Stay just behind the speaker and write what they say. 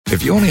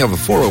If you only have a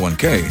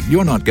 401k,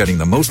 you're not getting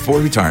the most for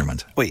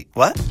retirement. Wait,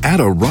 what? Add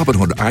a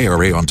Robinhood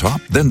IRA on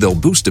top, then they'll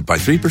boost it by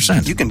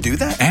 3%. You can do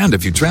that? And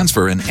if you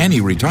transfer in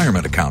any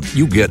retirement account,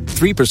 you get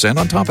 3%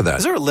 on top of that.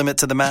 Is there a limit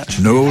to the match?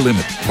 No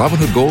limit.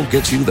 Robinhood Gold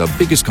gets you the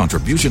biggest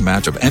contribution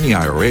match of any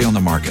IRA on the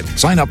market.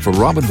 Sign up for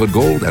Robinhood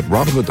Gold at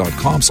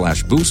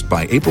Robinhood.com/boost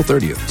by April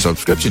 30th.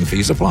 Subscription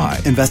fees apply.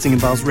 Investing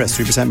involves risk.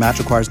 3% match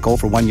requires gold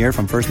for 1 year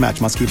from first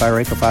match. Must keep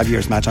IRA for 5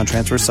 years. Match on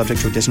transfers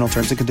subject to additional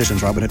terms and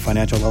conditions. Robinhood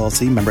Financial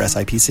LLC, member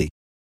SIPC.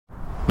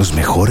 Los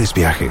mejores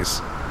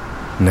viajes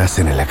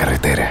nacen en la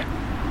carretera,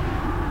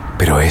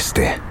 pero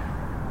este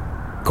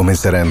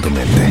comenzará en tu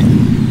mente.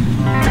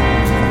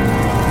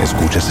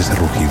 ¿Escuchas ese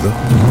rugido?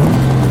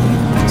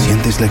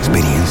 ¿Sientes la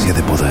experiencia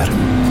de poder?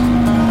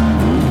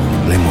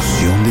 ¿La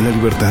emoción de la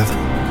libertad?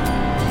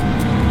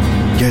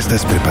 Ya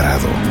estás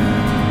preparado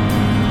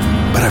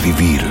para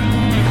vivir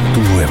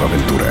tu nueva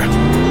aventura.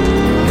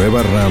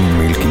 Nueva RAM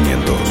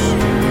 1500.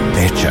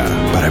 Hecha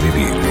para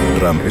vivir.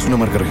 RAM es una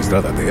marca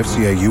registrada de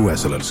FCA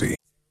US LLC.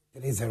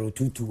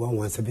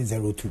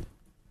 302211702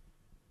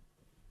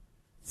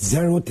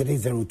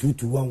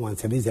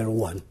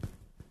 0302211701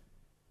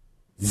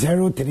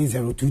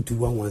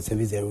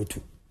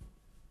 0302211702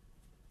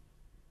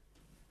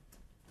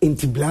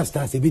 Inti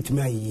Blasters beat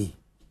me ayi.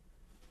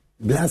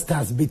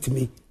 Blasters beat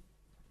me.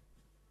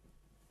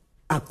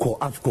 Ako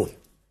AFCON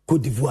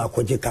Côte d'Ivoire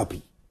ko je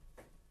kapi.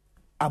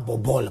 Abo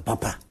ball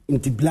papa.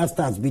 Inti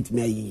Blasters beat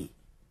me ayi.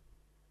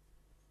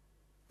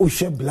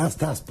 Ushe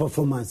Blasters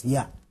performance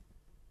ya.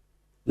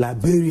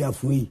 Liberia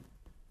fui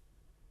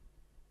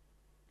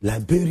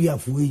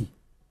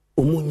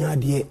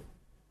omunyadie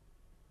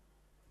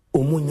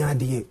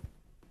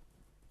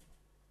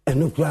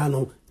eno kra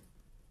no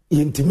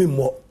yentimi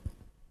mo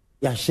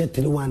ya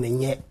shetri one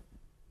enye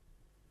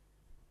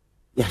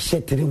ya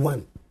shetri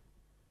one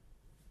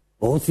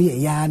o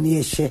si ya na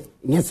ehye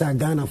nyesa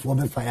Ghana fo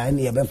be fire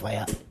na ye be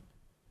fire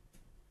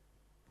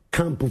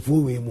camp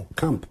fo we mo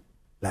camp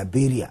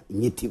Liberia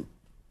nyetim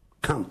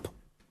camp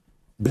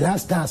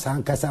Blasters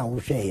ankasa wo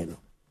hwe no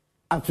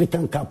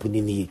African Cup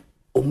ni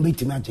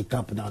omiti magic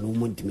cup na no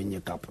monti menye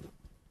cup no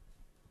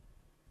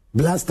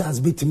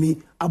Blasters beat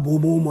me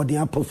abomo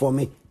modern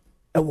performing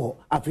ewo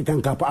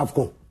African Cup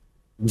AFCON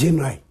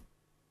January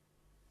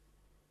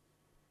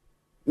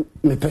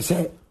me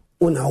pese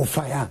una o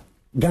fire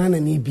Ghana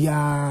ni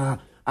bia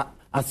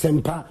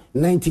asempa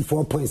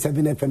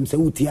 94.7 FM se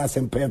uti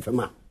asempa FM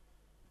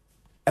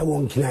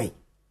ewo nkinai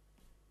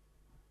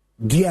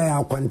dia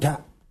ya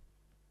kwanta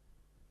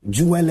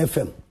Jewel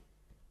FM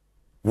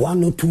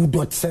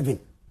 102.7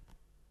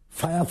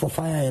 Fire for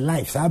Fire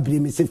Life. Sabri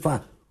me se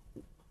fa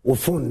o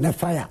phone na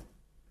fire.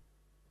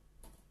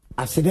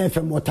 Asede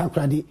FM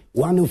Watakradi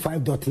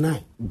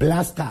 105.9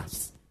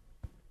 Blasters.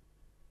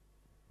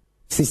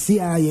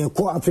 CCI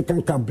ko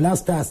African Cup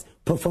Blasters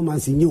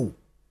performance new.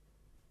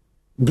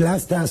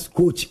 Blasters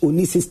coach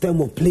only system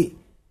of play.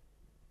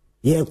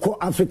 Ye ko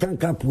African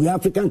Cup we ya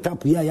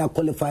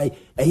qualify.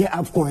 Ye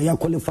AFCON ya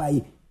qualify.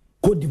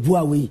 Côte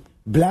d'Ivoire we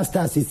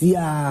Blasters is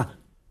here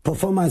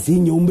performance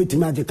in your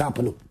magic cup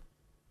no.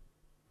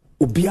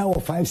 Ubia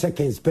or 5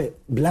 seconds per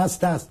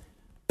Blasters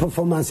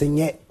performance in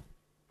yet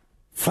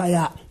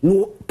fire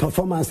no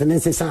performance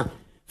necessary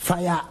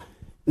fire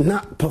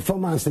not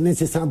performance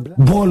necessary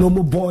ball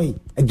omo boy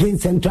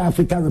against Central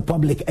African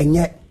Republic and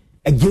yet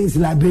against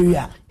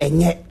Liberia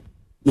and yet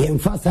in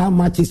first how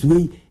matches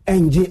we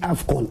NJ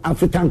AFCON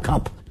African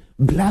Cup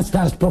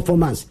Blasters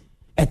performance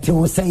at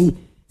you say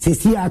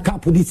see a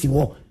cup this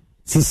war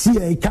see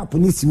a cup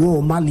nisi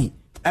wo Mali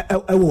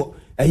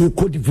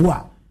Côte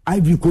d'Ivoire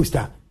Ivory Coast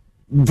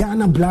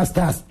Ghana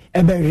Blasters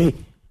ebere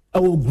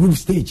group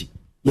stage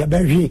ye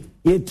bewe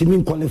ye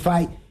team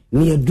qualify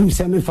ni do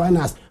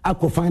semi-finals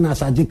aqua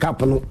finals adi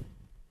cup no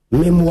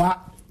memoir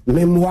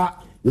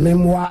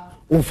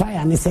o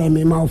fire ne say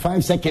me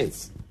 5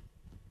 seconds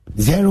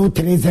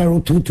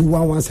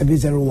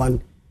 0302211701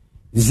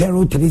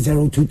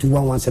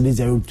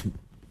 0302211702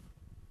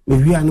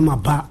 we are no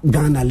ba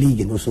Ghana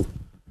league no so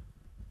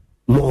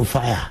more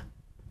fire.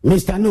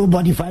 Mr.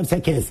 Nobody 5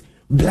 seconds.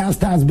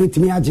 Blasters beat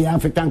me at the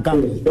African Cup.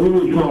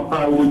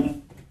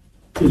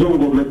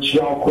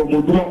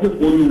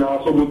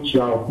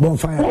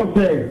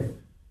 Bonfire.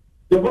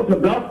 You got the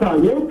blaster,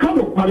 you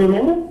come up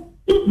Paloma.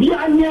 If you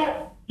are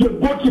here, you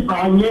go to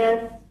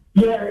Pioneer,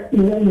 yeah,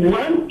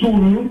 1 to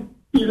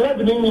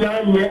 11 in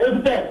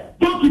there.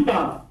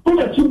 Goalkeeper, put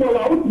a football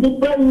out, the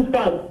playing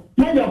inside.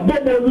 When you're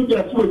better with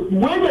your foot,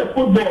 when you're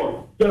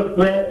football, just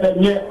play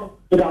and yeah.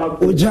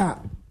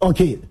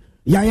 Okay,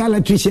 Yaya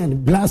electrician,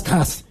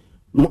 Blasters,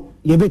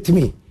 you bet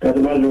me.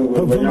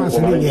 Performance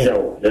in here.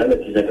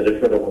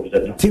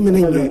 Team in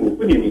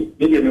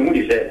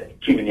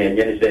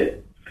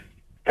here.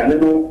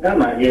 Canada,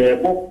 Ghana, yeah,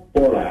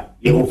 Bola,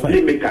 you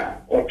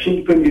playmaker or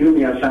chief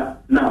premier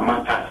now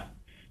matters.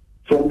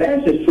 From there,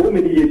 so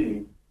many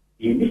years,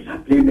 he needs a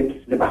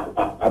playmakers never.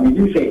 I mean,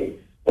 you say,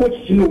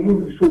 Coach, you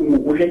know, so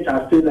we had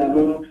to stay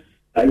alone.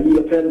 I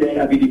hear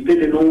there, I be the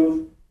piano,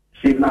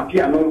 say, my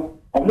piano.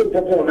 I'm not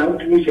now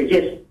to say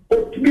yes.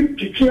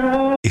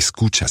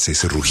 Escuchas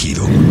ese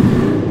rugido.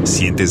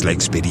 Sientes la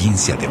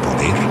experiencia de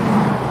poder,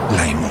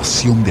 la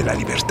emoción de la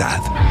libertad.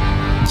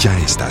 Ya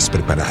estás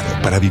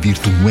preparado para vivir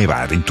tu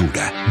nueva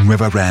aventura.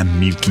 Nueva Ram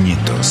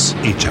 1500,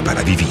 hecha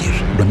para vivir.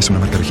 Ram es una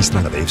marca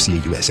registrada de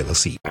FCA US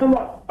LLC.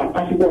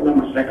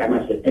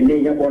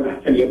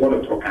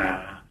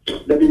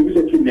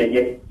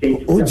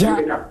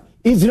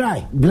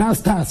 Israel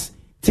Blasters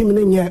team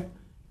nenye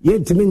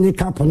yetimi ne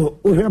cap no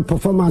ohwe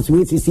performance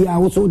we see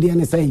also the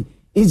and say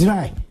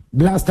Israel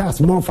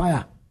Blasters more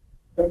fire.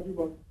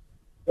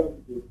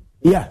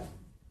 Yeah.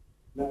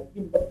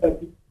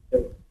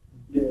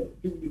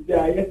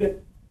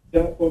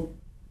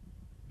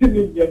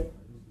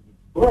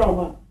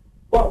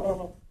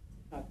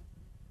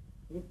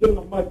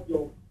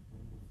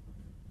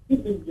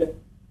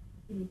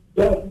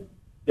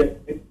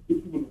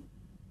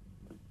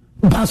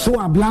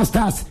 Basua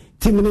Blasters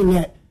team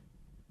nenye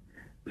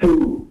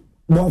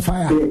more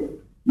fire.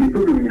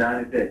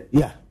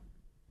 Yeah.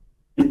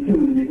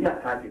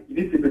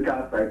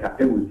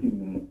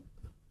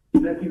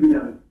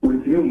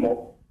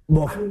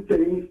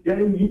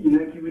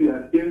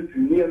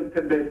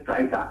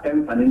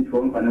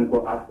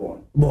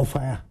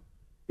 Fire.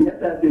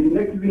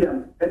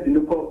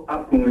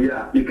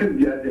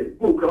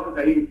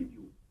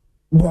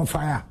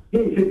 Fire.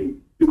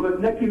 Because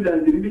next year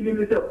the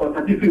minimum is for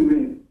 33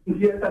 wins.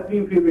 Here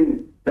 33 wins.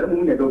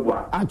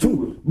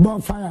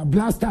 Fire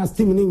Blasters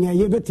team in here.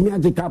 You bet me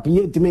at the cap.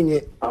 Yet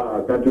me.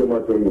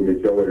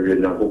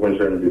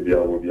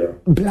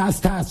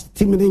 Blasters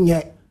team in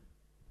here.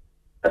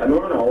 I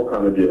know how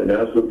can be. And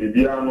also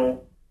Bibiano.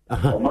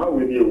 My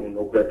with you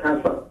no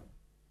cancer.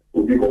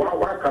 Because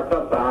what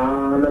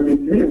Casasa and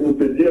me who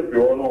the dear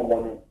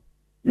no.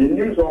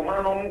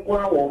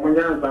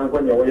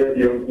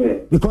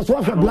 Because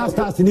what for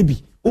Blasters in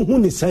Ibi?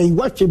 Who is saying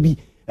what should be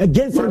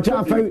against Central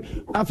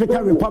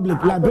African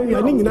Republic, Liberia,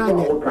 and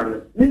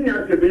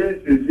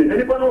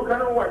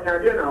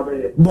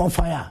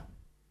Bonfire.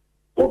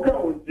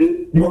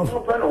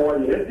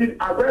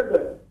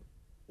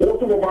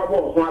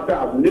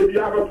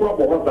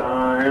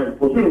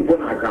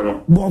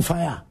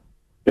 Bonfire.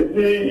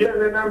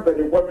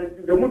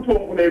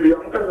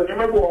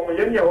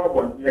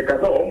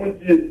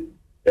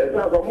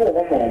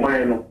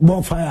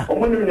 Bonfire.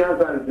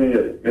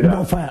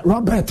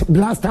 Robert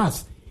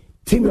Blasters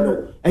team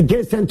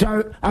against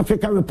Central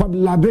African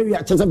Republic,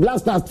 Liberia. Just a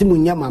Blasters team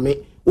in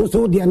Yamame.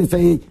 Also, the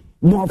say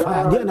more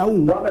fire. Dear now,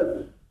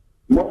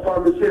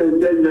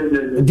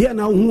 dear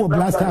now, who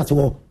Blasters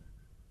war?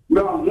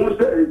 No, who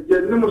said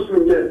the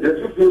Muslim yet?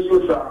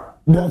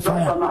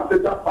 Bonfire.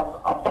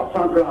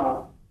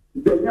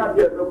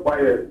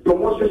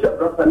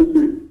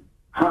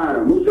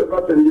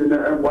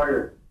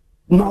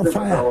 No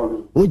fire.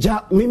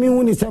 Uja mimi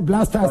uni se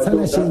Blaster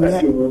selection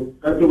ye.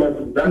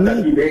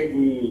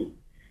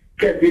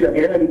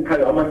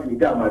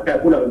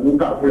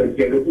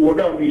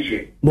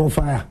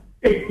 Bonfire.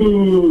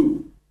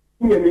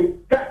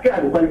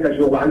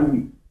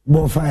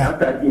 Bonfire.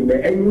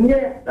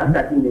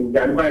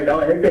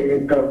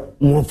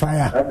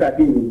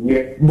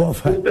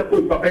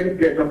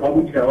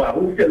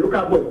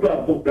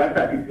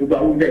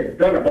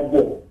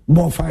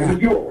 Bonfire.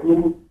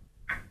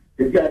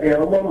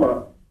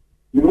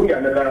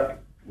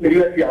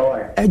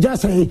 I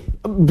just say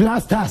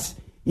Blasters.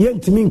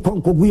 Yentimi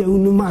Konkogu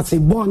Unuma say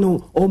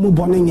Bono or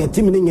Muboning ye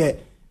Timing ye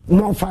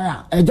more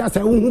fire. I just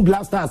say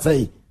Blasters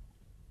say.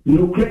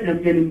 No claim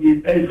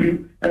is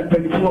every and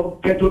 24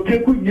 get to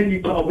take with any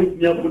power with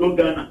me for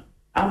Ghana.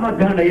 I'm not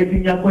Ghana yet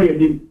in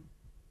Yakoya.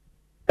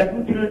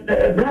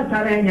 Blaster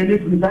and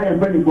this desire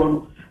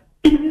 24.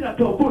 Even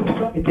at all, put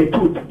it a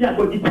put.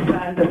 Yako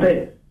design the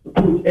say,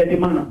 put any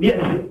man. Yes,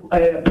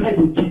 play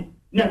with it.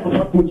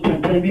 Never put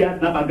Tanzania,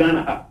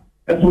 Ghana.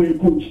 That's what you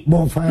put.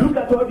 Bonfire. Look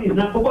at all these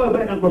now. Come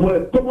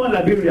on,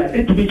 Liberia,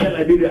 into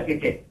Liberia.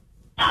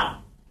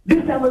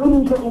 This time, I don't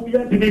know who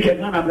to make a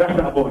Ghana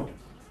Blaster aboard.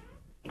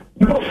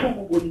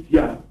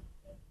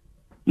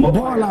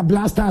 Bola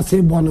Blaster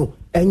say Bono,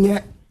 and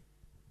yet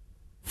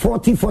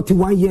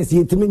 41 years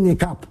yet to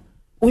make up.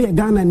 We are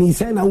Ghana and he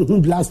send out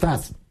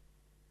Blasters.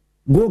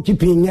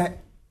 Goalkeeping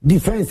yet,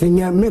 defense in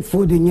yet,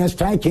 midfield in yet,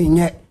 striking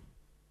yet,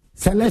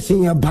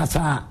 selection yet,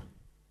 Bassa.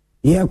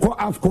 Yeah, ko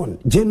AFCON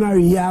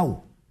January yaw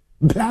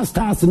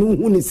Blasters no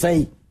who ni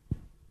say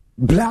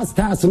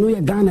Blasters no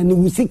ye Ghana ni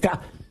musika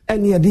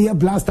and ye dear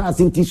Blasters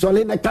in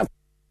Tisole na ka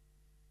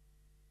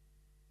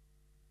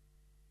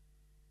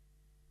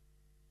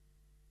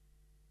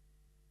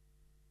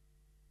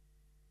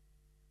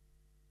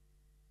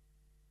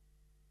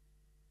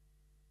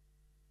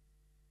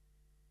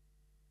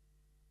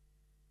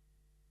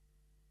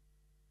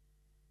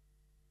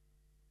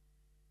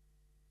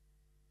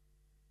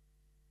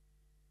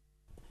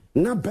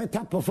na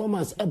better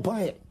performance a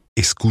boy.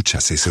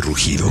 Escuchas ese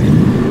rugido.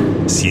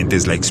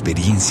 Sientes la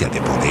experiencia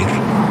de poder,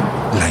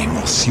 la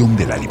emoción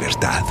de la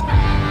libertad.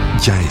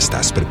 Ya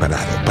estás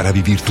preparado para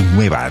vivir tu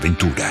nueva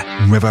aventura.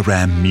 Nueva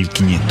Ram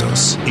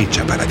 1500,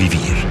 hecha para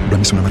vivir.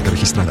 Ram es una marca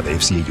registrada de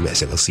FCA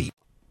US LLC.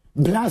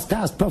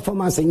 Blasters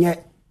performance nye,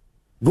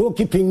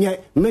 goalkeeping nye,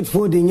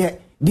 midfield nye,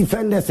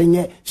 defenders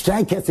nye,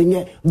 strikers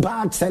nye,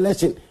 bad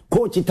selection.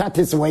 Coach that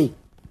is way.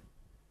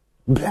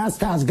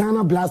 Blasters,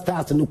 Ghana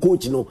Blasters, no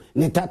coach no,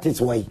 ne that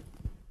is way.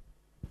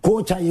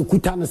 Coach you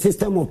put on a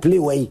system of play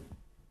way.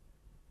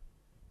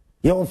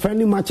 Your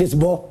friendly matches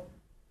ball.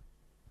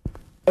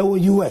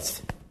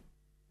 US,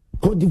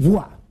 Côte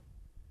d'Ivoire,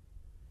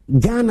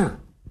 Ghana,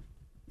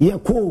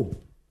 Yako,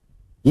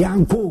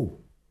 Yanko,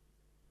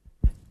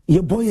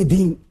 your boy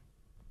Dean,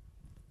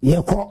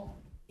 Yako,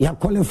 ya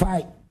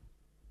qualify,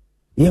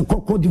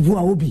 Yako Côte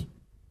d'Ivoire Obi,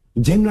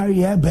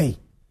 January Airway,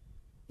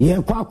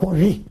 Yako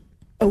Kore,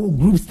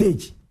 group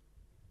stage,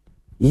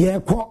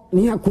 Yako,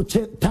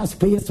 Niako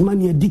taxpayers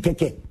money,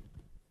 Dikeke,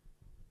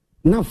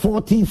 now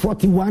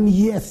 41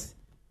 years,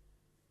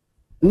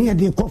 near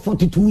the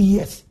 42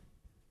 years.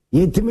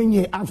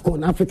 Yetimenye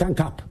AFCON African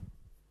Cup.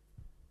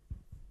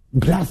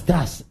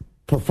 Blasters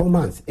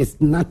performance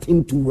is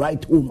nothing to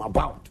write home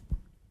about.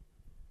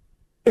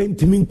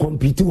 Entimin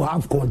compete to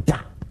AFCON da.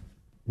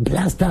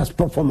 Blasters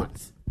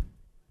performance.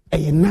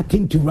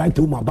 Nothing to write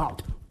home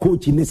about.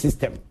 Coach in the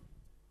system.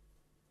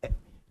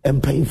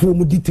 And painful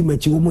muditi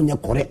mechi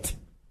womunya correct.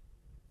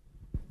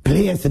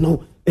 Players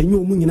no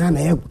enyo munyina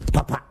na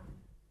papa.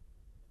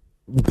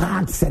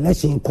 Bad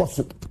selection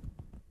kosu.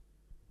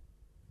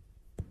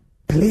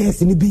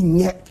 Players in being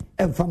yet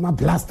and from a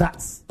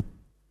Blasters.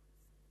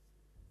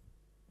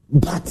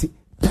 But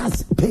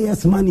that's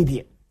players' money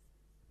there.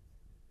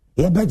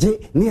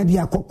 Yebeje near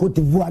the Côte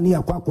d'Ivoire,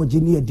 near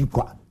Kwakoji, near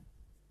Dikwa,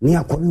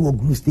 near Korean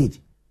group stage.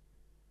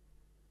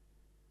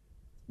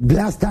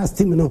 Blasters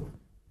team,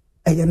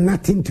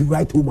 nothing to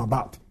write home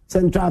about.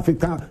 Central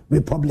African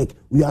Republic,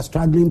 we are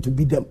struggling to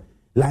beat them.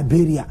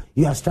 Liberia,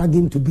 you are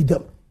struggling to beat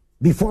them.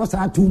 Before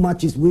that, 2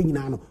 matches winning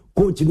now,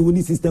 coach in the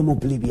winning system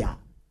of play there.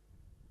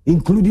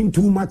 Including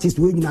 2 matches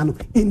winning now,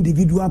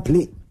 individual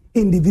play,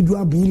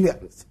 individual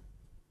brilliance.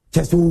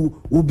 Just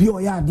will be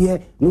your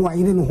idea, no, I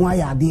didn't know why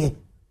idea.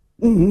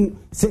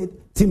 Said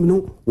team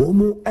no,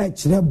 omo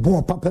edge the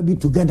ball, papa be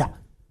together.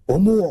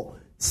 Omo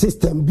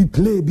system be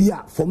play, be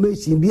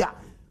formation, be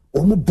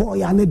omo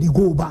boy, I need to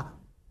go back.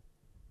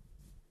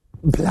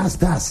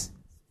 Blasters.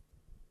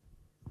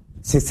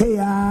 Say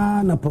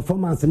na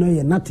performance no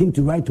nothing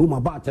to write home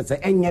about. Say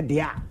any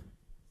dia.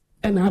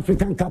 An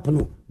African Cup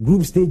no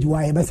group stage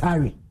why best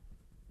hurry.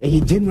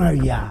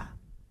 January ya.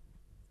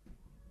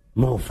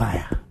 More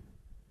fire.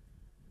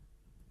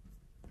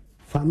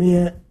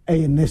 Family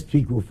next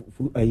week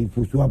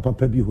for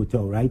Papa B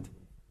Hotel, right?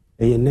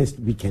 Next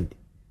weekend.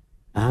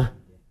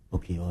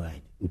 Okay, all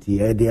right.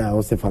 Until idea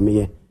also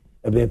family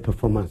a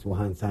performance for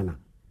Hansana.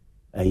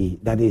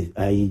 That is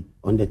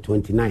on the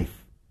 29th.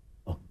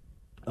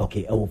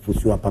 Okay, I will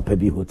Fusua Papa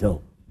B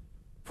Hotel.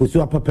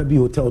 Fusua Papa B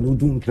Hotel, no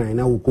doing crying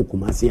now,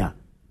 Kokumasia.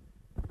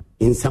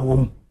 In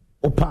some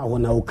Opa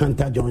on our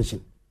Kanta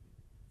Junction.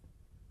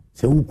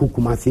 So,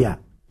 Kokumasia,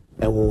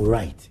 I will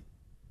write.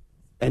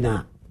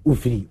 And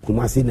Ufi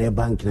Kumasi na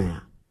bank na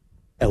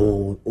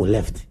o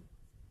left.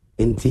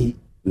 Enti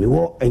me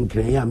wo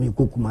enkran me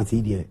ko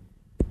Kumasi de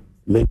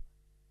me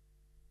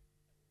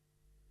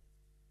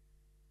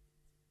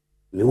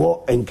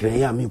wo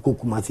enkran me ko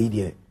Kumasi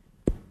de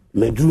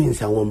me dru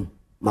nsawom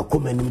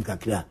makomanim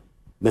kakra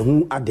me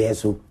hu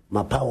adeso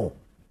mapawo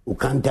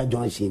ukanta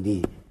Junction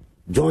de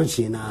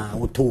Junction na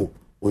woto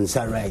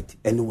unsa right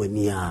anywhere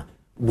near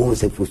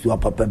bonse Fusua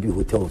Papa Bi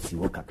Hotel si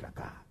wo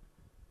kakraka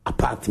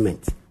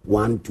apartment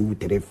 1, 2,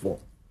 3, 4.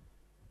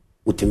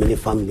 Utimele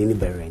family ni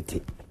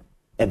berente.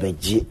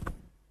 Ebeji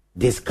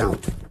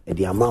discount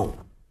the amount.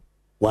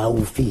 While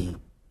we fee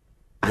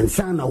and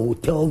sana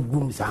hotel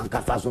rooms and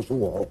kafaso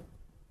so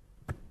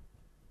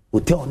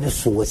hotel ne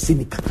so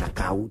wasini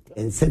kakaka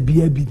and se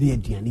bia bi ne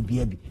aduane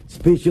bia bi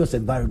spacious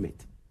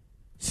environment.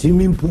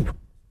 Swimming pool.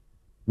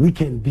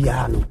 Weekend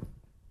biano.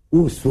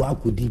 O so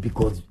akudi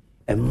because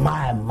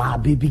my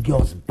baby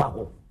girls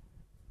babo.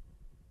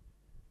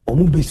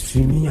 Omu be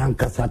swimming and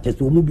kasate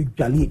so omu be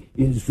jali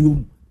in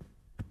zoom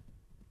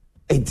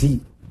eti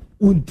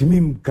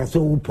untimim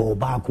kaso po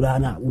ba kura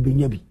na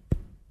ubinya bi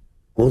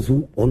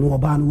kosu onu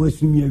oba no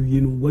wasumi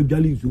awie no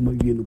wajali zoom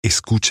awie no.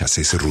 ¿Escuchas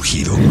ese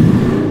rugido?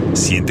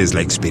 ¿Sientes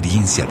la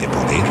experiencia de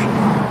poder?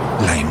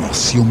 ¿La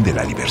emoción de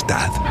la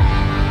libertad?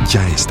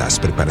 Ya estás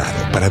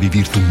preparado para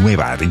vivir tu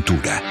nueva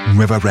aventura.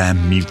 Nueva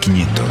Ram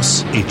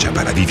 1500, hecha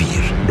para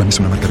vivir. Ram es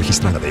una marca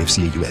registrada de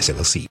FCA US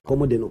LLC.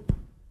 ¿Cómo de no?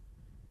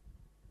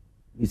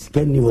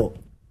 Scan niveau.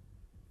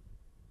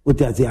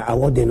 Uti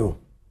award no.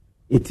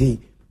 Iti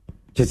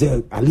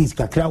chese at least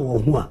kakra wo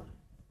ho a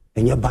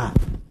enya ba.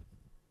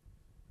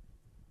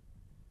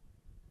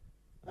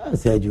 I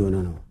said you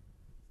no.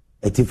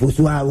 Iti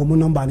Fusua wo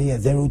number na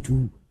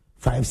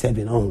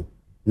 0257 on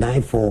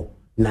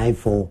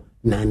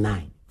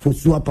 949499.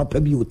 Fusua Papa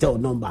Bi Hotel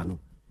number no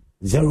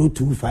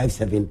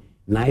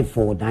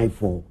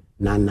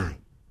 0257949499.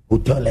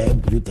 Hotel e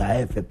bruta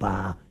e fe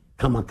pa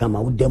kama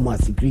wo demo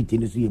security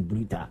no so e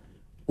bruta.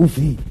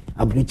 Ufi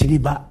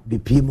abrichiriba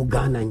bepie mu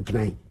Ghana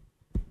nkran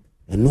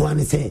eno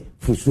ane se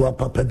Fusua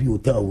Papa Bi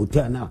Hotel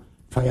na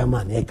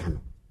fireman e ka no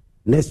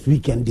next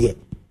weekend there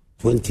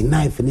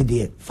 29th ni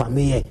there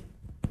family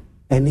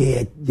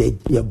any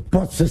your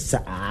bosses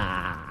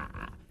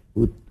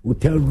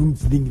hotel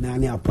rooms ding na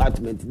any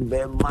apartment ni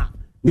be ma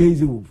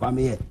easy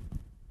family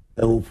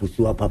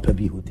fusu papa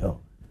bi hotel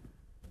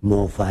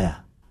more fire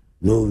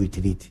no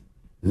retreat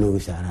no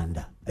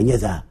surrender and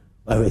yes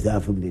where is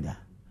that from leader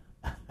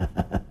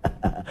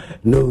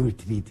no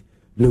retreat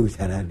no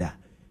surrender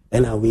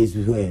and I always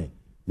swear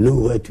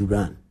nowhere to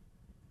run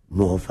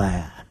more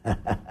fire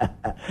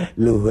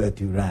nowhere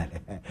to run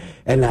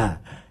and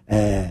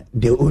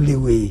the only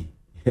way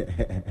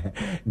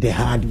the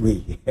hard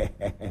way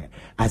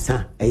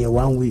asa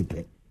one way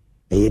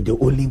the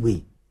only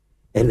way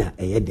and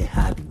the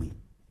hard way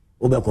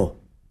obeko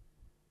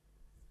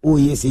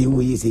yes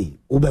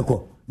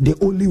obeko the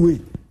only way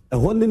a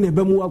honey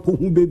never mu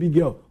akohu baby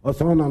girl or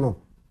so no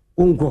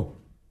unko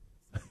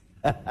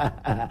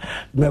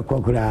me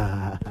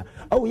kokura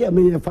oh yeah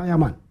me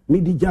fireman me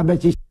di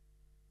jabechi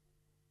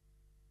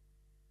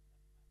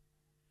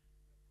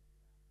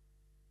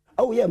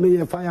oh yeah me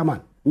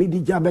fireman me di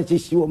jabechi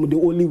shiwo the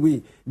only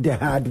way the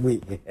hard way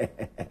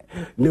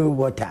no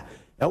water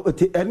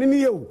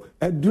enini you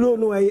aduro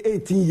no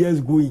 18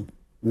 years going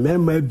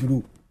mema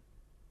aduro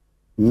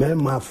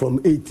mema from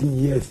 18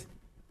 years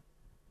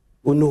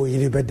uno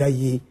yiri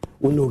bedayi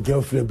uno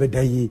girlfriend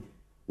bedayi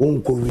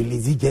unko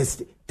release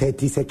just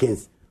 30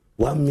 seconds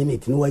 1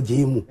 minute no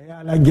wajimu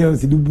ala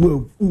girls du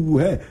bu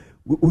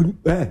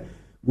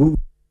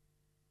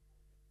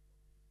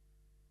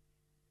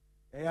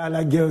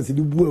ala girls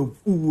du bu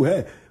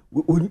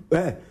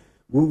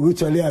we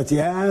chale ati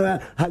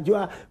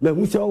hajua me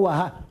huso wa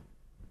ha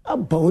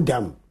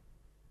abodam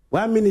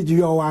 1 minute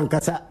you wan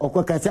kasa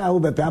okokasa wo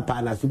be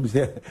papa na su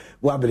se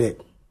wa bre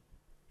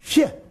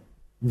hwe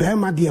be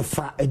ma de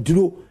fa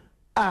aduro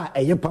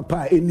eye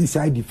papa any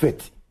side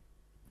effect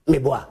me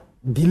boa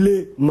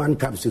delay man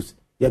capsules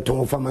your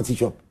tongue pharmacy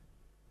shop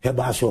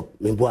herbal shop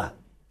me boa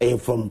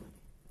from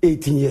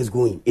 18 years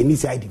going any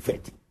side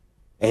effect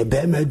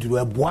be ma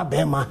aduro boa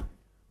be ma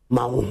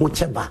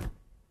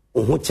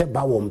ho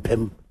cheba wo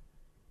mpem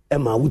e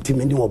ma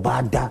wutimi ndi wo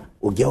bada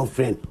o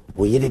girlfriend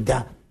o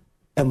yirida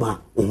e ma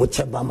ho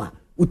cheba ma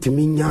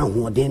wutimi nya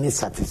ho de ne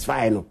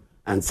satisfy no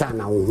ansa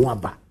na ho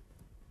aba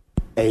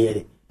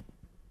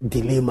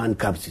delay man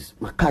capsules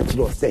my catch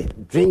lo say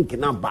drink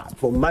number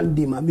for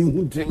Monday ma me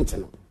who drink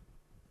no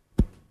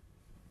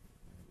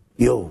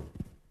yo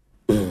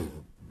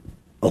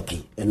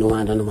okay no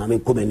one no ma me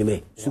come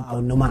anyway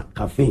super no ma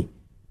cafe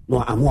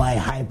no am why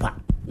hyper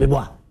me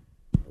boy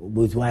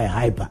but why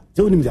hyper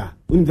so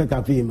unim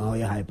cafe ma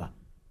why hyper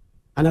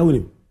ana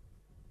unim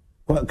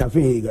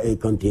cafe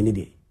contain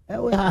it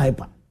why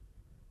hyper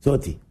so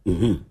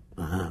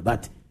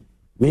but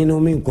me no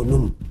me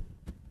konum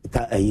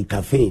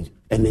caffeine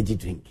energy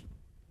drink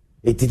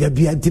it is a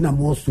biantina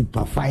more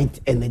super fight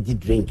energy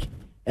drink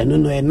and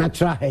no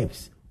natural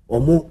herbs or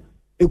more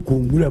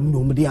ekumura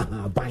no de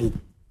ahaban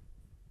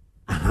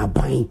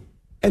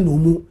and no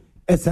mu